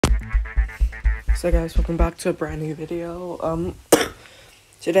So guys, welcome back to a brand new video.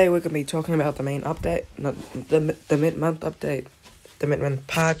 Today we're gonna be talking about the main update, not the mid-month update, the mid-month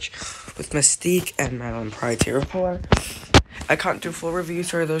patch with Mystique and Madelyne prior to report. I can't do full reviews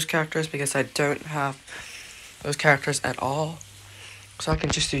for those characters because I don't have those characters at all. So I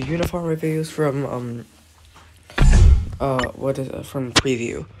can just do uniform reviews from from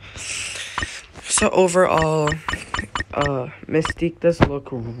preview. So overall, Mystique does look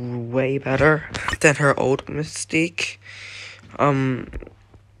way better than her old Mystique.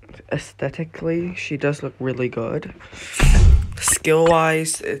 Aesthetically, she does look really good.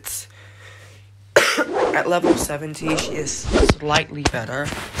 Skill-wise, it's at level 70, she is slightly better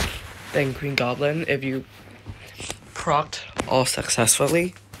than Queen Goblin if you procced all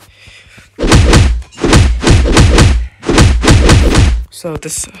successfully. So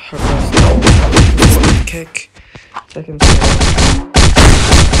this is her first kick, second skill.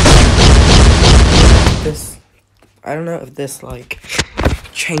 This, I don't know if this like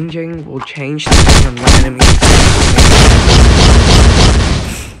changing will change depending on what enemy.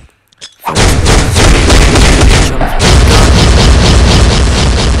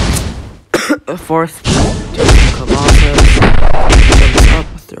 A fourth, Colossus, jumps up,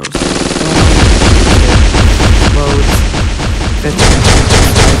 throws loads,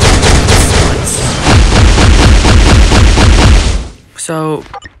 so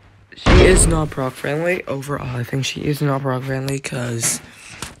she is not proc friendly. Overall, I think she is not proc friendly because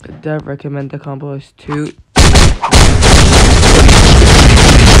the recommended combo is 2.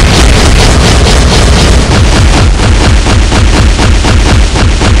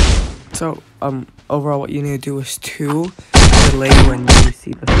 So overall what you need to do is 2 delay when you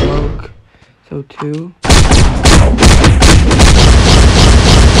see the smoke. So 2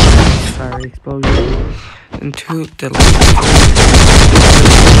 fire explosion and 2 delay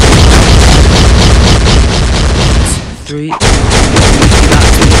 3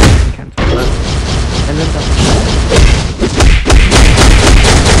 cancel and then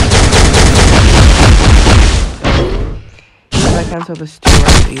if I cancel this 2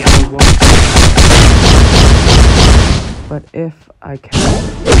 already, I won't. But if I cancel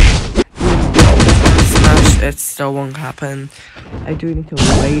smash, it still won't happen. I do need to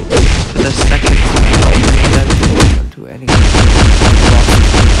wait for the second smash and then to any cancel.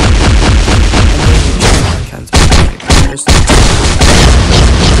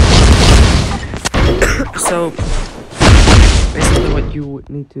 So basically what you would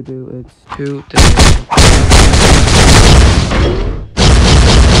need to do is 2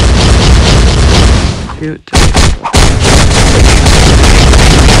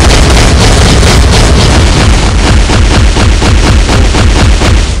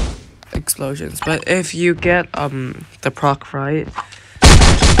 explosions. But if you get the proc right,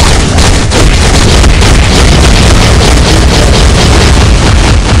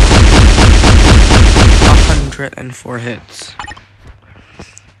 104 hits.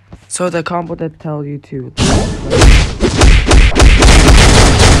 So the combo that tells you to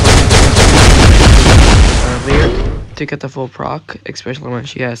earlier to get the full proc, especially when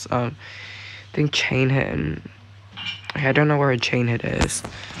she has I think chain hit, and I don't know where a chain hit is,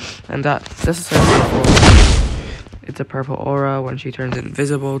 and this is her it's a purple aura when she turns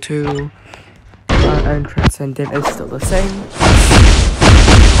invisible too, and transcendent is still the same.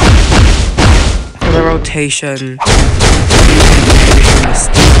 So the rotation,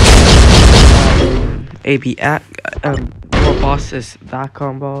 ABX, more bosses that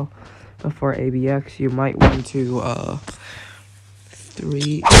combo. Before ABX, you might want to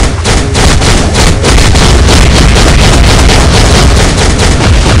 3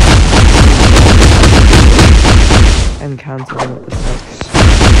 and cancel with the 6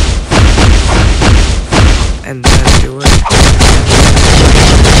 and then do it.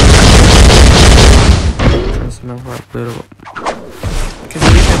 Because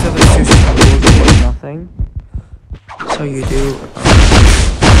if you cancel the 2 you will do nothing. So you do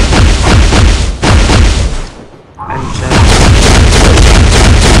and then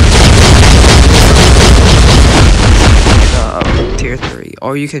tier 3,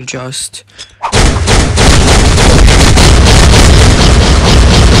 or you can just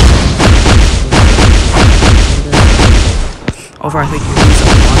over. I think you lose a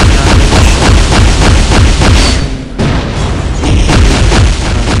lot of damage.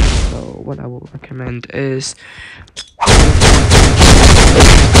 So what I will recommend is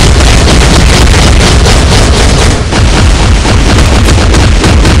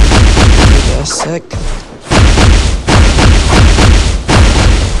a sec.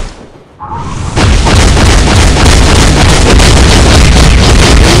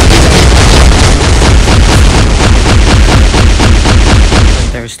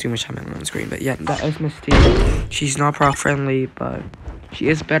 there's too much time on screen. But yeah, that is Mystique. She's not proc friendly, but she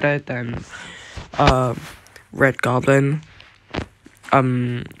is better than Red Goblin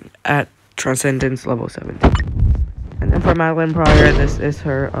at Transcendence level 17. And then for Madelyne Pryor, this is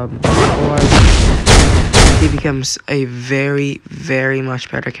her she becomes a very, very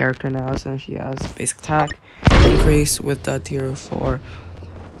much better character now, since she has basic attack increase with the tier 4.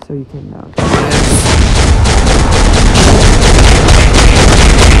 So you can now do this.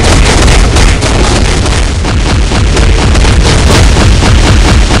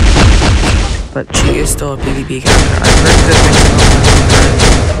 But she is still a PvP character. I've heard good things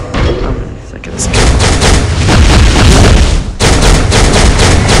about her second skill.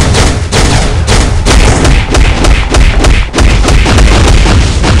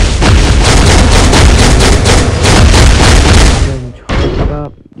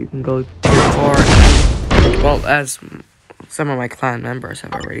 You can go tier 4, and, well, as some of my clan members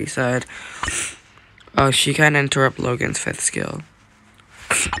have already said, she can interrupt Logan's 5th skill.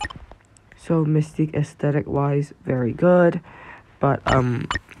 So Mystique aesthetic wise, very good, but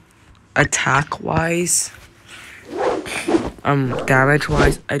attack wise, damage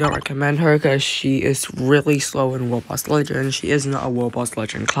wise, I don't recommend her because she is really slow in World Boss Legend. She is not a World Boss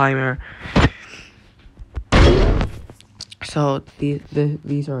Legend climber. So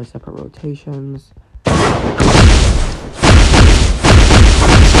these are separate rotations.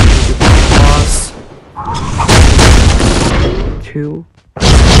 Boss 2.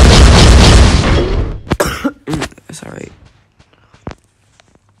 Sorry.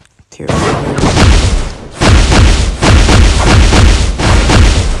 Tier 4.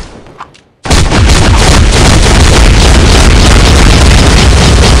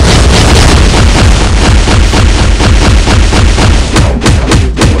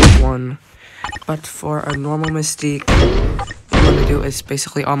 But for a normal Mystique, what you want to do is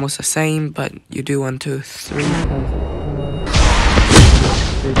basically almost the same, but you do 1, 2, 3,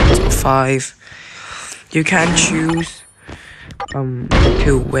 5. You can choose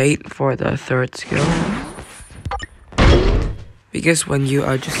to wait for the 3rd skill, because when you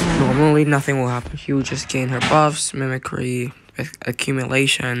are just normally, nothing will happen. You will just gain her buffs, mimicry,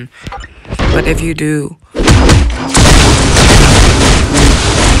 accumulation. But if you do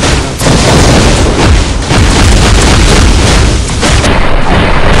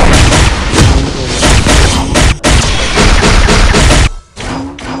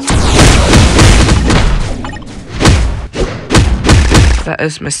that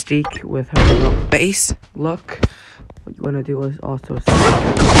is Mystique with her base look. What you want to do is also just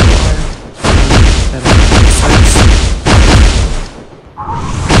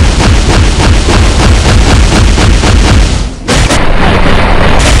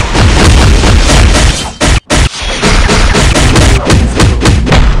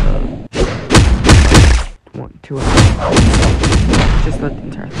let the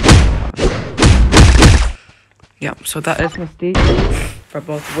entire thing. Yeah, so that is Mystique for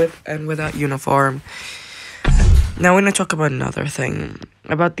both with and without uniform. Now we're gonna talk about another thing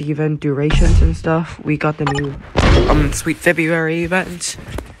about the event durations and stuff. We got the new Sweet February event.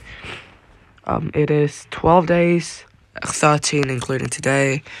 It is 12 days, 13 including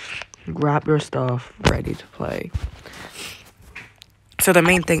today. Grab your stuff, ready to play. So the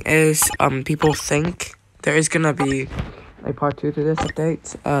main thing is people think there is gonna be a part 2 to this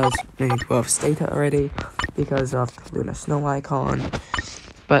update, as many people have stated already, because of Luna Snow icon.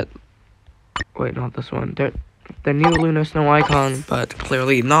 But wait, not this one. The new Luna Snow icon, but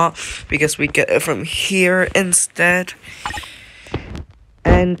clearly not, because we get it from here instead.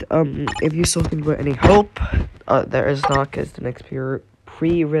 And if you still think about any hope, there is not, because the next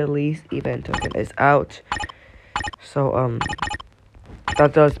pre-release event token is out. So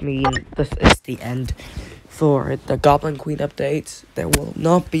that does mean this is the end for the Goblin Queen updates. There will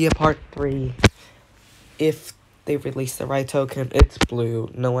not be a part 3 if they release the right token. It's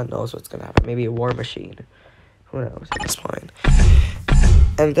blue. No one knows what's gonna happen. Maybe a war machine. Who knows at this point.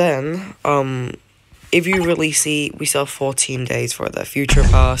 And then, if you really see, we still have 14 days for the future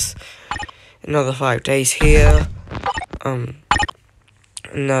pass. Another 5 days here.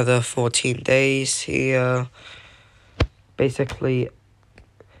 Another 14 days here. Basically,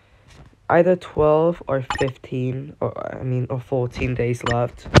 either 12 or 15, or 14 days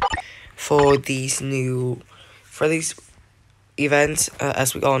left for these events.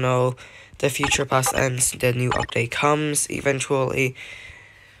 As we all know, the future pass ends, the new update comes eventually.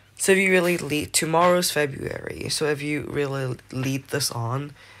 So if you really lead, tomorrow's February, so if you really lead this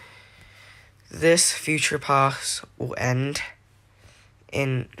on, this future pass will end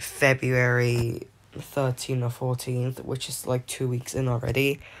in February 13th or 14th, which is like 2 weeks in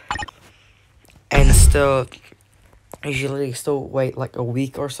already. And still, usually still wait like a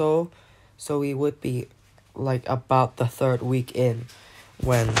week or so. So we would be like about the 3rd week in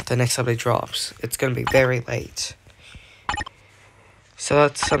when the next update drops. It's gonna be very late. So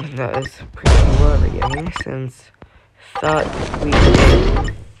that's something that is pretty worrying since that week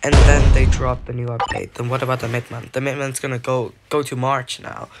in, and then they drop the new update. Then what about the mid-month? The mid-month's gonna go to March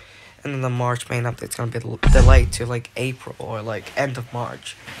now. And then the March main update's gonna be delayed to like April or like end of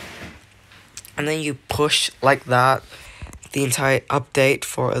March. And then you push like that, the entire update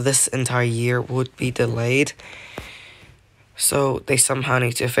for this entire year would be delayed. So they somehow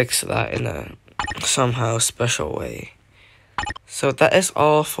need to fix that in a somehow special way. So that is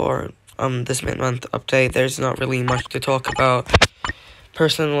all for this mid-month update. There's not really much to talk about.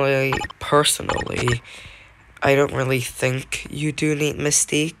 Personally, I don't really think you do need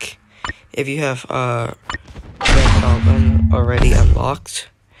Mystique if you have Red Goblin already unlocked,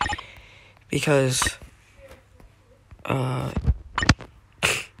 because and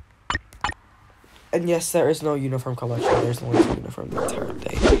yes, there is no uniform collection. There's only 2 uniform the entire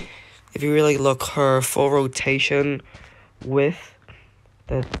day. If you really look, her full rotation with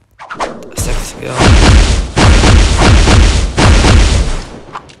the second skill,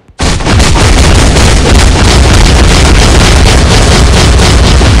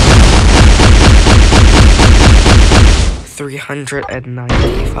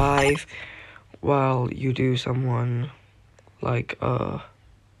 $395, while you do someone like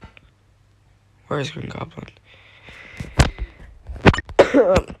where's Green Goblin?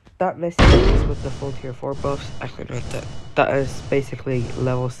 That Mystique is with the full tier 4 buffs. Actually, no, that is basically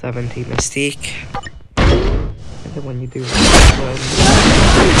level 70 Mystique. And then when you do Mystique,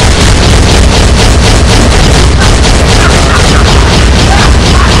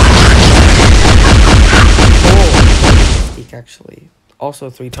 actually. Also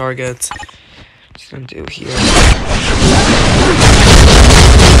 3 targets. Just gonna do here.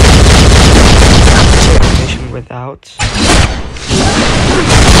 Without.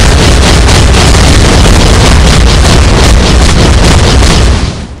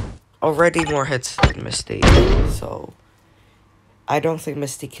 Already more hits than Mystique, so I don't think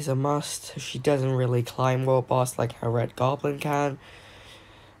Mystique is a must. She doesn't really climb world boss like her Red Goblin can.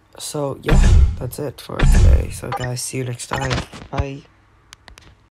 So yeah, that's it for today. So guys, see you next time. Bye.